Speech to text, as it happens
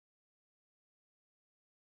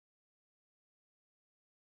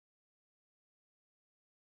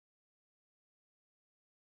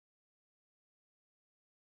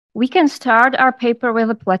We can start our paper with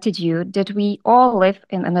a platitude that we all live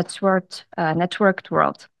in a networked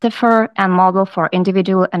world, differ and model for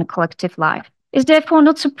individual and collective life. It's therefore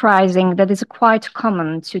not surprising that it's quite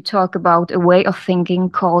common to talk about a way of thinking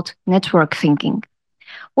called network thinking.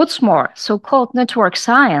 What's more, so-called network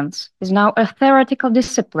science is now a theoretical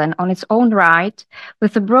discipline on its own right,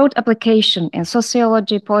 with a broad application in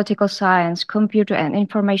sociology, political science, computer and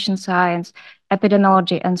information science,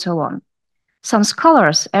 epidemiology, and so on. Some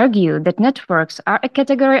scholars argue that networks are a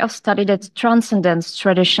category of study that transcends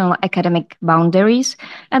traditional academic boundaries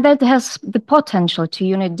and that has the potential to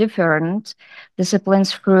unite different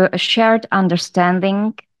disciplines through a shared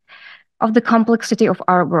understanding of the complexity of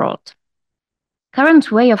our world.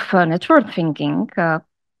 Current way of network thinking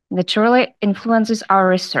naturally influences our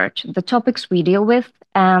research, the topics we deal with,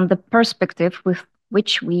 and the perspective with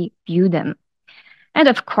which we view them. And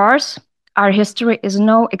of course, our history is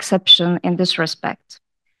no exception in this respect.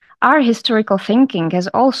 Our historical thinking has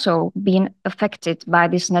also been affected by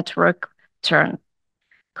this network turn.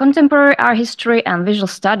 Contemporary art history and visual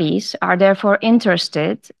studies are therefore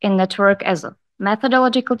interested in network as a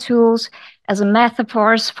methodological tools, as a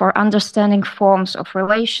metaphors for understanding forms of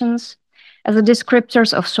relations, as a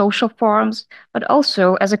descriptors of social forms, but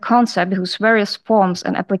also as a concept whose various forms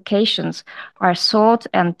and applications are sought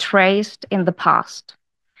and traced in the past.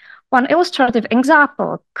 One illustrative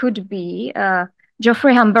example could be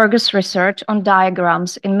Geoffrey Hamburger's research on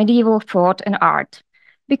diagrams in medieval thought and art,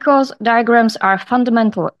 because diagrams are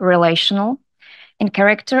fundamental relational in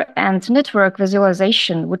character and network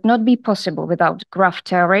visualization would not be possible without graph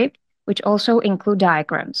theory, which also include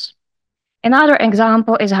diagrams. Another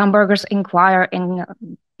example is Hamburger's inquiry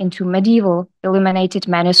into medieval illuminated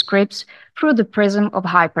manuscripts through the prism of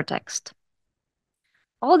hypertext.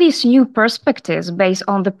 All these new perspectives based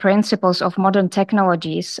on the principles of modern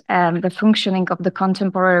technologies and the functioning of the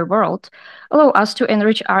contemporary world allow us to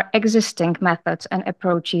enrich our existing methods and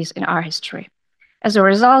approaches in our history. As a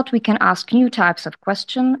result, we can ask new types of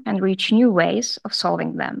questions and reach new ways of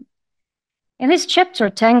solving them. In this chapter,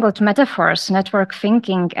 Tangled Metaphors, Network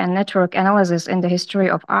Thinking and Network Analysis in the History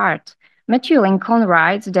of Art, Matthew Lincoln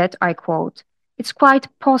writes that, I quote, "It's quite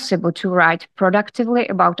possible to write productively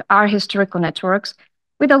about our historical networks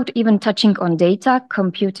without even touching on data,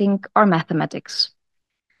 computing, or mathematics."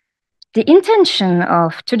 The intention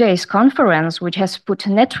of today's conference, which has put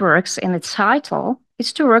networks in its title,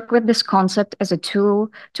 is to work with this concept as a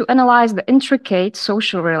tool to analyze the intricate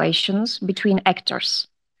social relations between actors.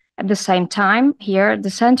 At the same time, here,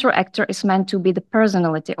 the central actor is meant to be the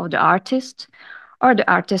personality of the artist, or the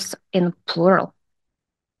artist in plural.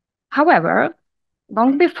 However,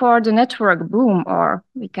 long before the network boom, or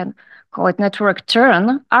we can call it network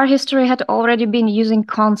turn, our history had already been using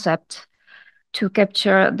concepts to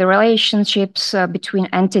capture the relationships between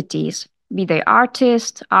entities, be they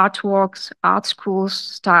artists, artworks, art schools,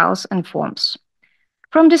 styles, and forms.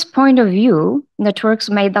 From this point of view, networks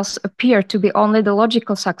may thus appear to be only the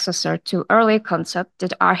logical successor to earlier concepts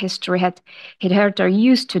that our history had hitherto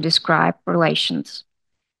used to describe relations.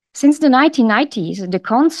 Since the 1990s, the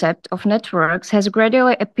concept of networks has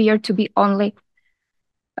gradually appeared to be only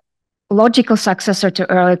a logical successor to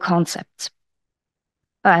early concepts.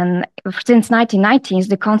 And since 1990s,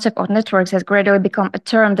 the concept of networks has gradually become a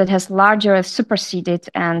term that has largely superseded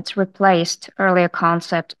and replaced earlier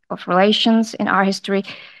concept of relations in our history,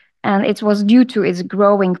 and it was due to its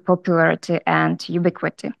growing popularity and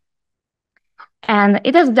ubiquity. And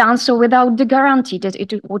it has done so without the guarantee that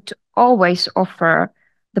it would always offer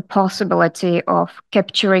the possibility of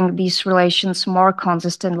capturing these relations more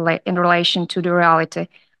consistently in relation to the reality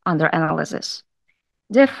under analysis.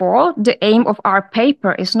 Therefore, the aim of our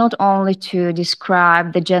paper is not only to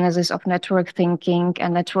describe the genesis of network thinking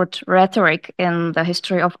and network rhetoric in the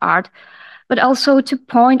history of art, but also to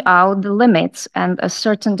point out the limits and a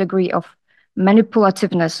certain degree of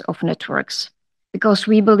manipulativeness of networks, because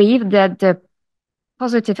we believe that the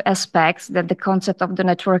positive aspects that the concept of the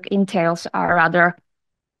network entails are rather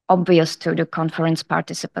obvious to the conference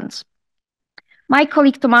participants. My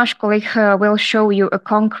colleague Tomáš Kolich will show you a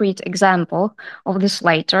concrete example of this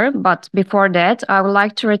later, but before that, I would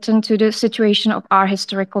like to return to the situation of our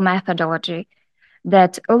historical methodology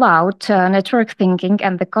that allowed network thinking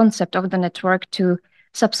and the concept of the network to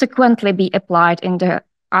subsequently be applied in the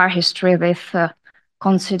art history with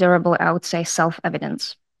considerable, I would say,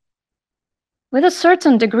 self-evidence. With a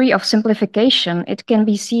certain degree of simplification, it can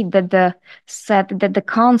be said that the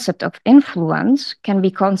concept of influence can be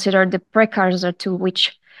considered the precursor to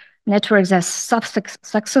which networks have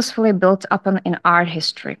successfully built upon in art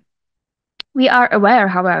history. We are aware,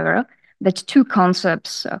 however, that two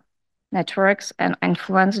concepts networks, and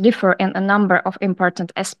influence differ in a number of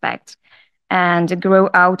important aspects and grow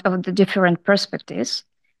out of the different perspectives,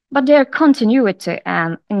 but their continuity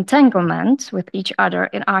and entanglement with each other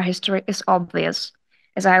in our history is obvious,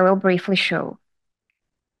 as I will briefly show.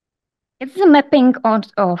 It's the mapping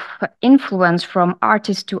of influence from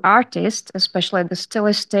artist to artist, especially the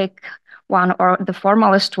stylistic one or the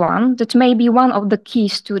formalist one, that may be one of the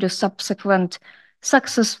keys to the subsequent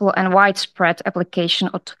successful and widespread application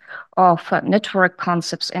of network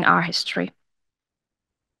concepts in art history.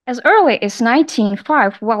 As early as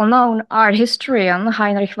 1905, well-known art historian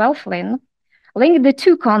Heinrich Wölfflin linked the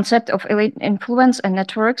two concepts of elite influence and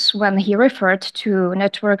networks when he referred to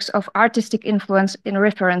networks of artistic influence in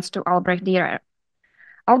reference to Albrecht Dürer,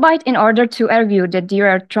 albeit in order to argue that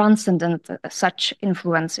Dürer transcended such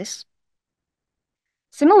influences.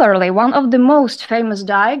 Similarly, one of the most famous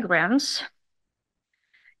diagrams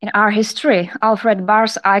in art history, Alfred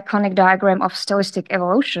Barr's iconic diagram of stylistic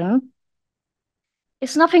evolution,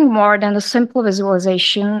 is nothing more than a simple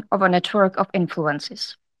visualization of a network of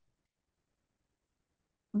influences.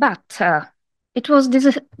 But it was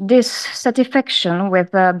this dissatisfaction with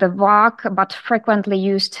the vague but frequently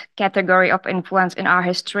used category of influence in art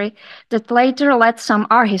history that later led some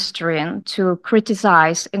art historians to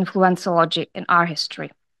criticize influenceology in art history.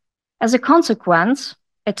 As a consequence,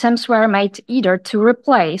 attempts were made either to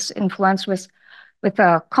replace influence with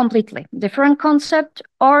a completely different concept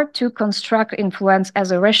or to construct influence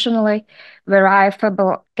as a rationally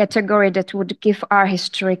verifiable category that would give art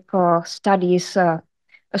historical studies a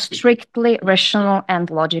strictly rational and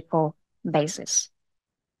logical basis.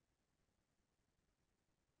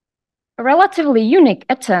 A relatively unique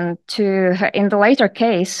attempt in the later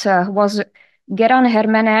case was Geran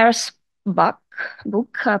Hermener's book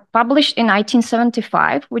published in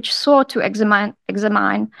 1975, which sought to examine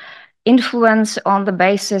influence on the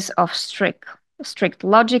basis of strict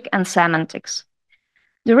logic and semantics.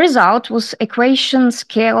 The result was equations,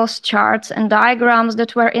 scales, charts, and diagrams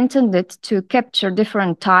that were intended to capture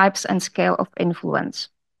different types and scale of influence.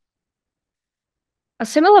 A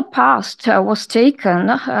similar path was taken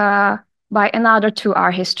by another two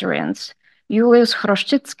art historians, Julius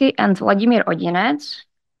Chroščický and Vladimír Odinec,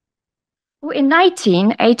 who in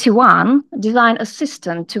 1981 designed a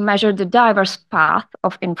system to measure the diverse path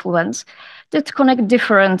of influence that connect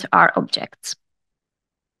different art objects.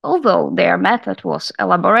 Although their method was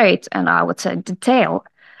elaborate and I would say detailed,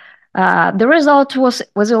 the result was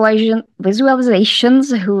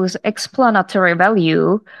visualizations whose explanatory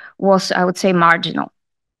value was, I would say, marginal.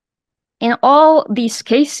 In all these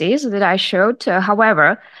cases that I showed,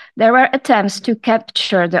 however, there were attempts to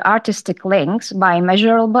capture the artistic links by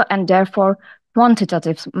measurable and therefore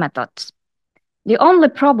quantitative methods. The only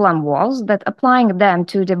problem was that applying them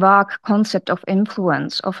to the vague concept of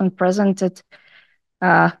influence often presented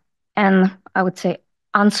an, I would say,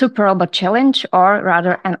 unsuperable challenge or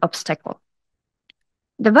rather an obstacle.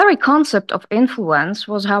 The very concept of influence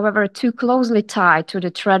was, however, too closely tied to the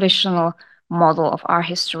traditional model of art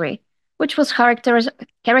history, which was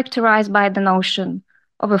characterized by the notion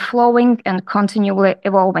of a flowing and continually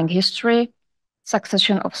evolving history,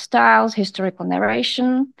 succession of styles, historical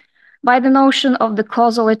narration, by the notion of the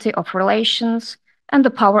causality of relations and the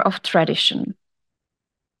power of tradition.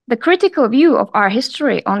 The critical view of art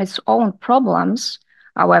history on its own problems,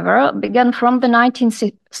 however, began from the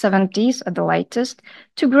 1970s at the latest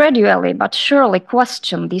to gradually but surely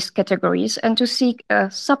question these categories and to seek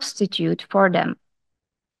a substitute for them.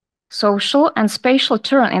 Social and spatial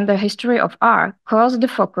turn in the history of art caused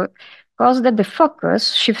that the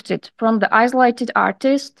focus shifted from the isolated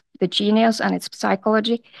artist, the genius and its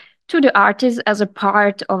psychology, to the artist as a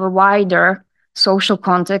part of a wider social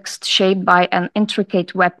context shaped by an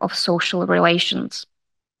intricate web of social relations.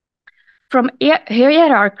 From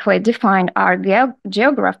hierarchically defined art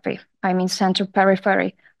geography, I mean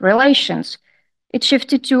center-periphery relations, it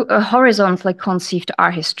shifted to a horizontally conceived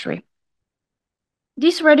art history.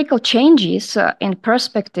 These radical changes in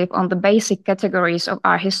perspective on the basic categories of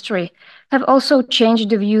art history have also changed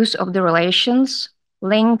the views of the relations,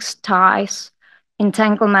 links, ties,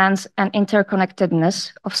 entanglements, and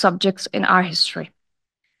interconnectedness of subjects in art history.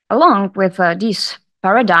 Along with these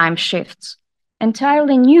paradigm shifts,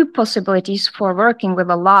 entirely new possibilities for working with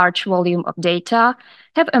a large volume of data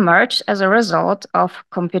have emerged as a result of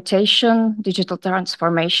computation, digital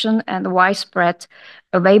transformation, and widespread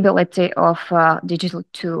availability of digital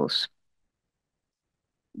tools.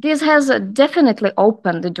 This has definitely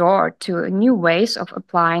opened the door to new ways of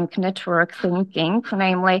applying network thinking,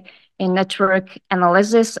 namely in network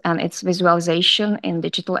analysis and its visualization in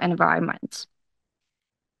digital environments.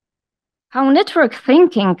 How network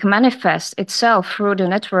thinking manifests itself through the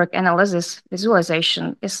network analysis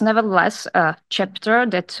visualization is nevertheless a chapter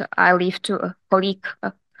that I leave to a colleague,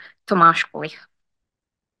 Tomáš Kolich.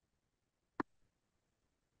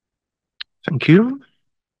 Thank you.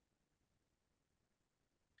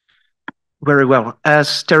 Very well.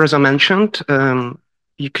 As Tereza mentioned,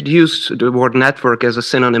 you could use the word network as a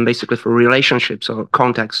synonym basically for relationships or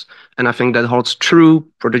context. And I think that holds true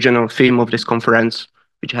for the general theme of this conference,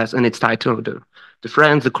 which has in its title the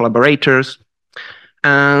friends, the collaborators.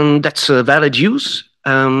 And that's a valid use.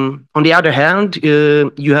 On the other hand,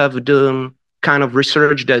 you have the kind of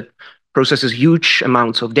research that processes huge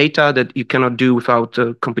amounts of data that you cannot do without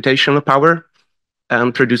computational power,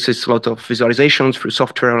 and produces a lot of visualizations through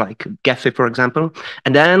software like Gephi, for example.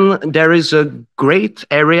 And then there is a great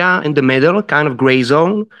area in the middle, kind of gray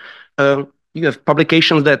zone. You have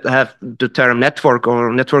publications that have the term network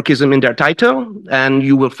or networkism in their title, and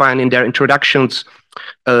you will find in their introductions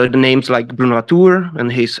the names like Bruno Latour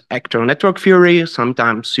and his actor network theory.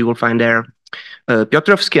 Sometimes you will find there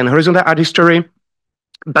Piotrowski and horizontal art history.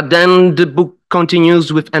 But then the book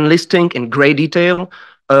continues with enlisting in great detail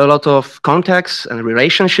a lot of context and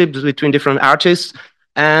relationships between different artists,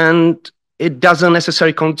 and it doesn't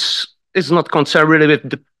necessarily is not concerned really with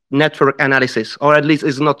the network analysis, or at least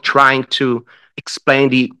is not trying to explain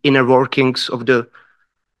the inner workings of the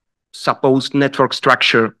supposed network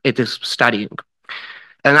structure it is studying.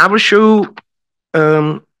 And I will show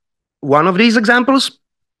one of these examples,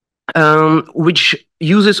 which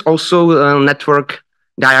uses also a network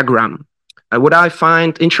diagram. What I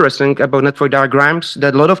find interesting about network diagrams,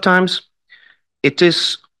 that a lot of times it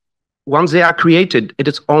is, once they are created, it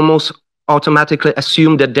is almost automatically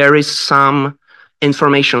assumed that there is some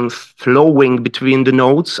information flowing between the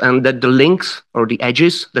nodes and that the links or the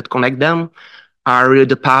edges that connect them are really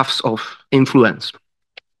the paths of influence.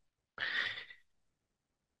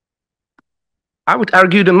 I would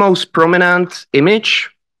argue the most prominent image,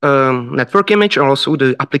 network image, and also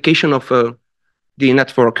the application of the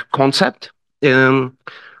network concept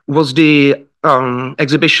was the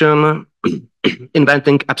exhibition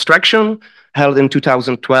Inventing Abstraction, held in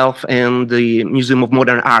 2012 in the Museum of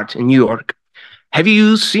Modern Art in New York. Have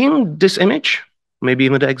you seen this image? Maybe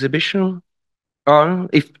even the exhibition?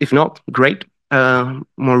 If not, great. More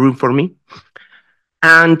room for me.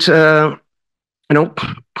 And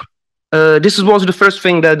this was the first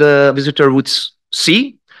thing that the visitor would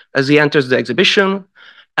see as he enters the exhibition.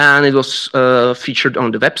 And it was featured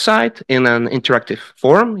on the website in an interactive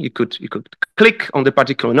form. You could click on the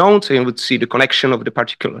particular note and you would see the connection of the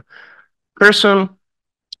particular person.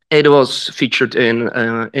 It was featured in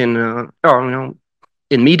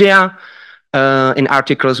media, in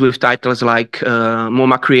articles with titles like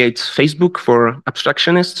MoMA creates Facebook for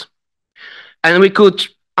abstractionists. And we could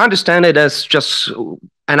understand it as just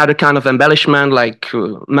another kind of embellishment, like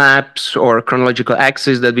maps or chronological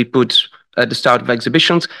axes that we put at the start of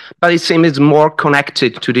exhibitions, but it seems more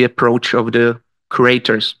connected to the approach of the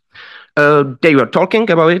curators. They were talking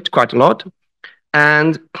about it quite a lot.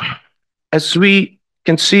 And as we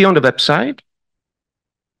can see on the website,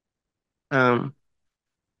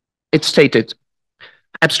 it stated,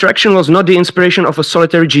 abstraction was not the inspiration of a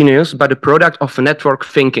solitary genius, but a product of a network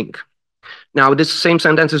thinking. Now, this same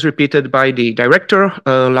sentence is repeated by the director,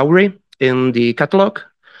 Lowry, in the catalog.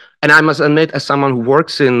 And I must admit, as someone who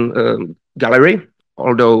works in Galerie,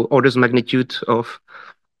 although orders of magnitude of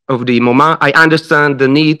the MoMA, I understand the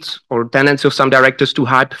need or tendency of some directors to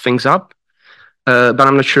hype things up, but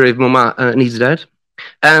I'm not sure if MoMA needs that.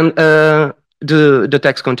 And the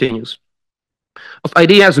text continues. Of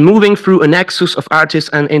ideas moving through a nexus of artists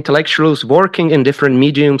and intellectuals working in different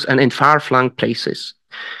mediums and in far-flung places.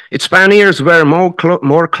 Its pioneers were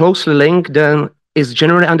more closely linked than is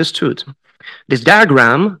generally understood. This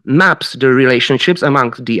diagram maps the relationships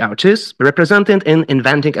among the artists represented in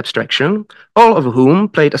Inventing Abstraction, all of whom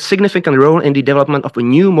played a significant role in the development of a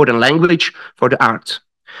new modern language for the arts.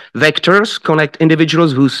 Vectors connect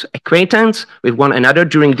individuals whose acquaintance with one another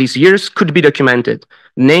during these years could be documented.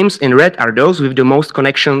 Names in red are those with the most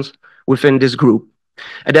connections within this group.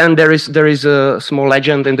 And then there is a small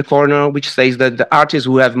legend in the corner which says that the artists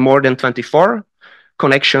who have more than 24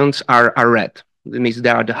 connections are red. That means they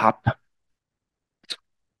are the hub.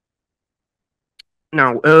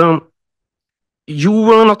 Now, you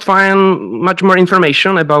will not find much more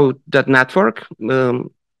information about that network.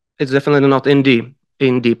 It's definitely not in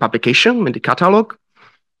the publication, in the catalog.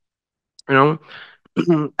 And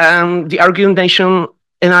the argumentation,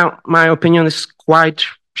 in my opinion, is quite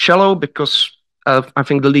shallow because I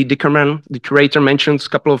think the lead Dickerman, the curator, mentions a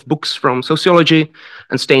couple of books from sociology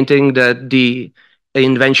and stating that the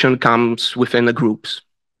invention comes within the groups.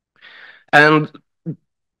 And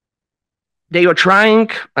they were trying,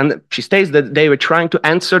 and she states that they were trying to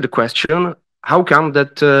answer the question, how come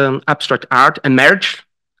that abstract art emerged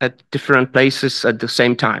at different places at the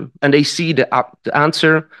same time? And they see the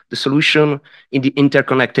answer, the solution in the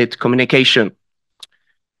interconnected communication.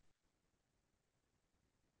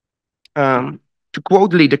 To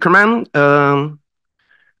quote Lee Dickerman,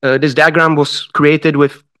 this diagram was created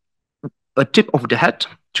with a tip of the hat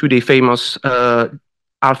to the famous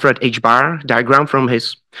Alfred H. Barr diagram from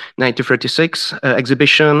his 1936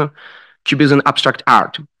 exhibition, Cubism Abstract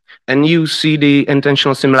Art. And you see the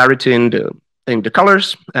intentional similarity in the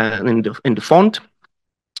colors and in the font.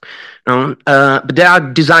 But they are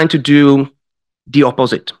designed to do the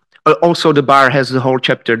opposite. Also, the Barr has a whole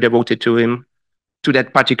chapter devoted to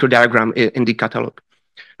that particular diagram in the catalog.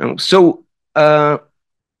 So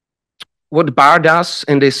what Barr does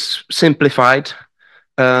in this simplified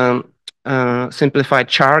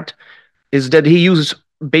chart is that he uses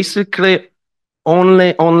basically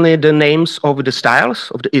only the names of the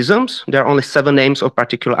styles, of the isms. There are only 7 names of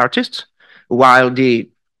particular artists, while the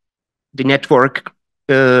network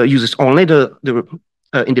uses only the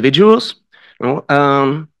individuals.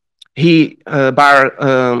 Barr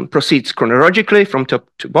proceeds chronologically from top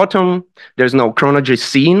to bottom. There's no chronology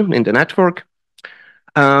seen in the network.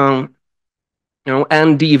 And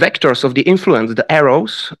the vectors of the influence, the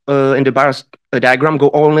arrows in the Barr's diagram, go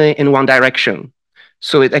only in one direction.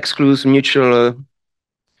 So it excludes mutual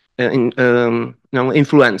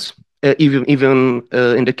influence, even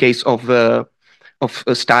in the case of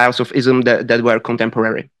styles of ism that were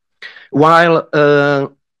contemporary. While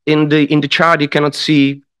in the chart, you cannot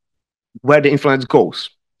see where the influence goes.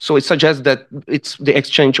 So it suggests that it's the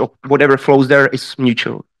exchange of whatever flows there is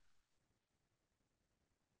mutual.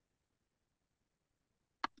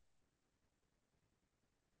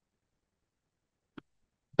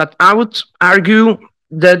 But I would argue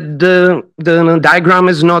that the diagram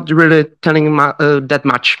is not really telling that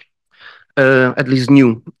much, at least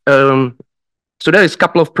new. So there is a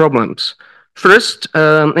couple of problems. First,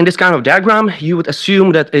 in this kind of diagram, you would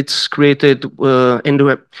assume that it's created in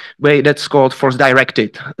the way that's called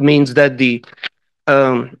force-directed. It means that the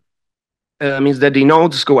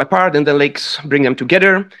nodes go apart and the links bring them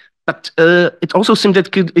together. But it also seems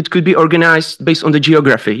that it could be organized based on the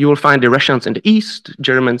geography. You will find the Russians in the east,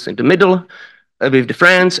 Germans in the middle, with the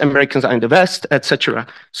French, Americans are in the west, etc.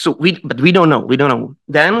 So but we don't know. We don't know.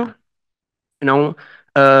 Then,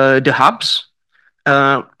 the hubs.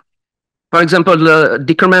 For example,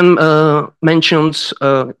 Dickerman mentions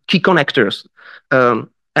key connectors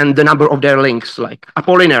and the number of their links, like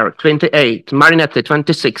Apollinaire, 28, Marinetti,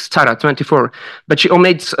 26, Tzara, 24. But she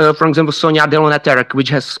omits, for example, Sonia Delonaterek, which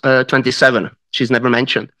has 27. She's never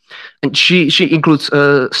mentioned. And she includes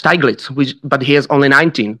Steiglitz, but he has only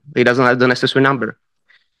 19. He doesn't have the necessary number.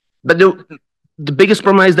 But the biggest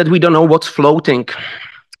problem is that we don't know what's floating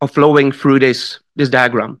or flowing through this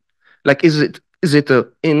diagram. Like, is it an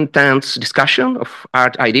intense discussion of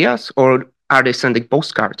art ideas, or are they sending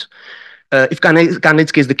postcards? If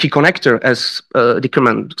Kandinsky is the key connector, as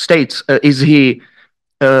Dickerman states, is he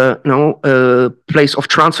place of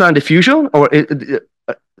transfer and diffusion, or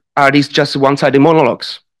are these just one-sided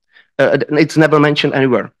monologues? It's never mentioned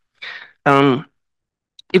anywhere.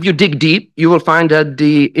 If you dig deep, you will find that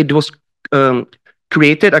it was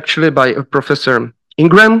created actually by Professor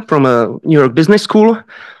Ingram from a New York Business School.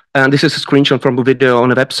 And this is a screenshot from a video on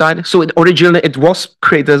the website. So originally it was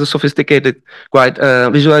created as a sophisticated, quite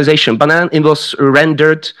visualization, but then it was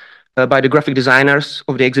rendered by the graphic designers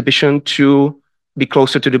of the exhibition to be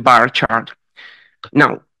closer to the bar chart.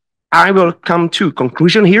 Now, I will come to a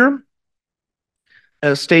conclusion here,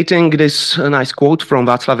 stating this nice quote from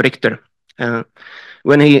Václav Richter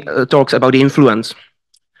when he talks about the influence.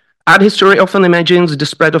 Art history often imagines the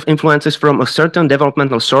spread of influences from a certain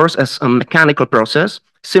developmental source as a mechanical process,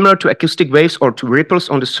 similar to acoustic waves or to ripples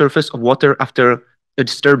on the surface of water after a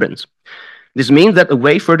disturbance. This means that a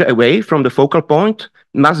wave further away from the focal point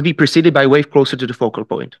must be preceded by a wave closer to the focal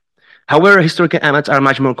point. However, historical events are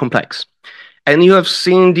much more complex. And you have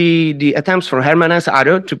seen the attempts from Hermann and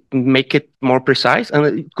others to make it more precise. And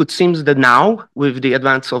it could seem that now, with the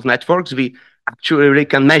advance of networks, we actually really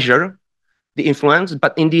can measure the influence.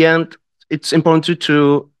 But in the end, it's important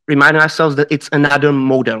to remind ourselves that it's another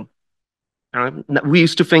model. We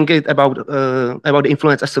used to think about the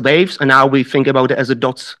influence as the waves, and now we think about it as the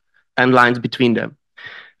dots and lines between them.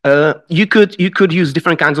 You could use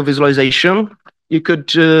different kinds of visualization. You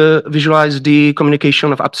could visualize the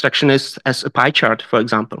communication of abstractionists as a pie chart, for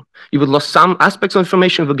example. You would lose some aspects of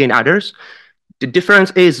information, but gain others. The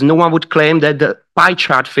difference is no one would claim that the pie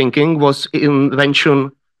chart thinking was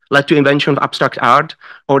led to invention of abstract art,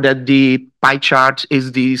 or that the pie chart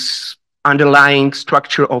is this underlying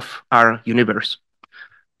structure of our universe.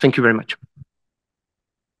 Thank you very much.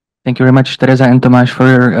 Thank you very much, Tereza and Tomáš, for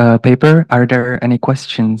your paper. Are there any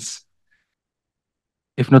questions?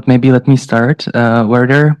 If not, maybe let me start. Were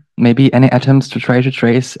there maybe any attempts to try to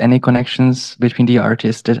trace any connections between the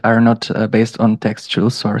artists that are not based on textual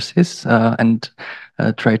sources and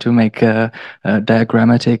try to make a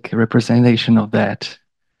diagrammatic representation of that?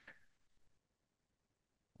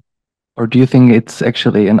 Or do you think it's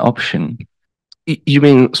actually an option? You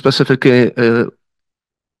mean specifically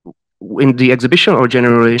in the exhibition or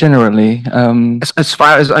generally? Generally. As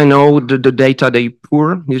far as I know, the data they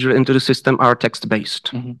pour usually into the system are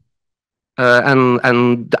text-based. Mm-hmm.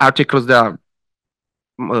 And the articles that are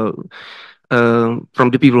from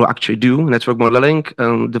the people who actually do network modeling,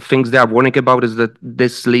 the things they are warning about is that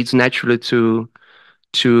this leads naturally to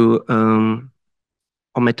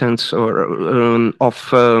omittance or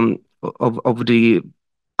of the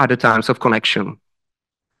other times of connection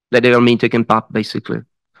that they are meeting in pub, basically.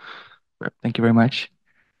 Thank you very much.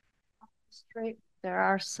 There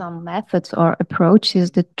are some methods or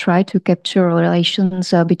approaches that try to capture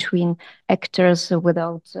relations between actors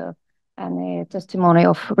without any testimony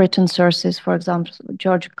of written sources. For example,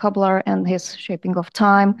 George Kubler and his Shaping of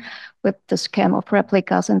Time with the scheme of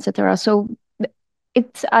replicas, etc. So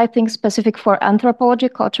it's, I think, specific for anthropology,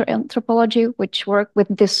 culture anthropology, which work with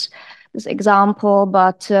this example.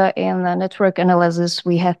 But in network analysis,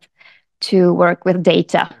 we have to work with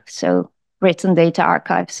data, so written data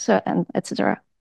archives and etc.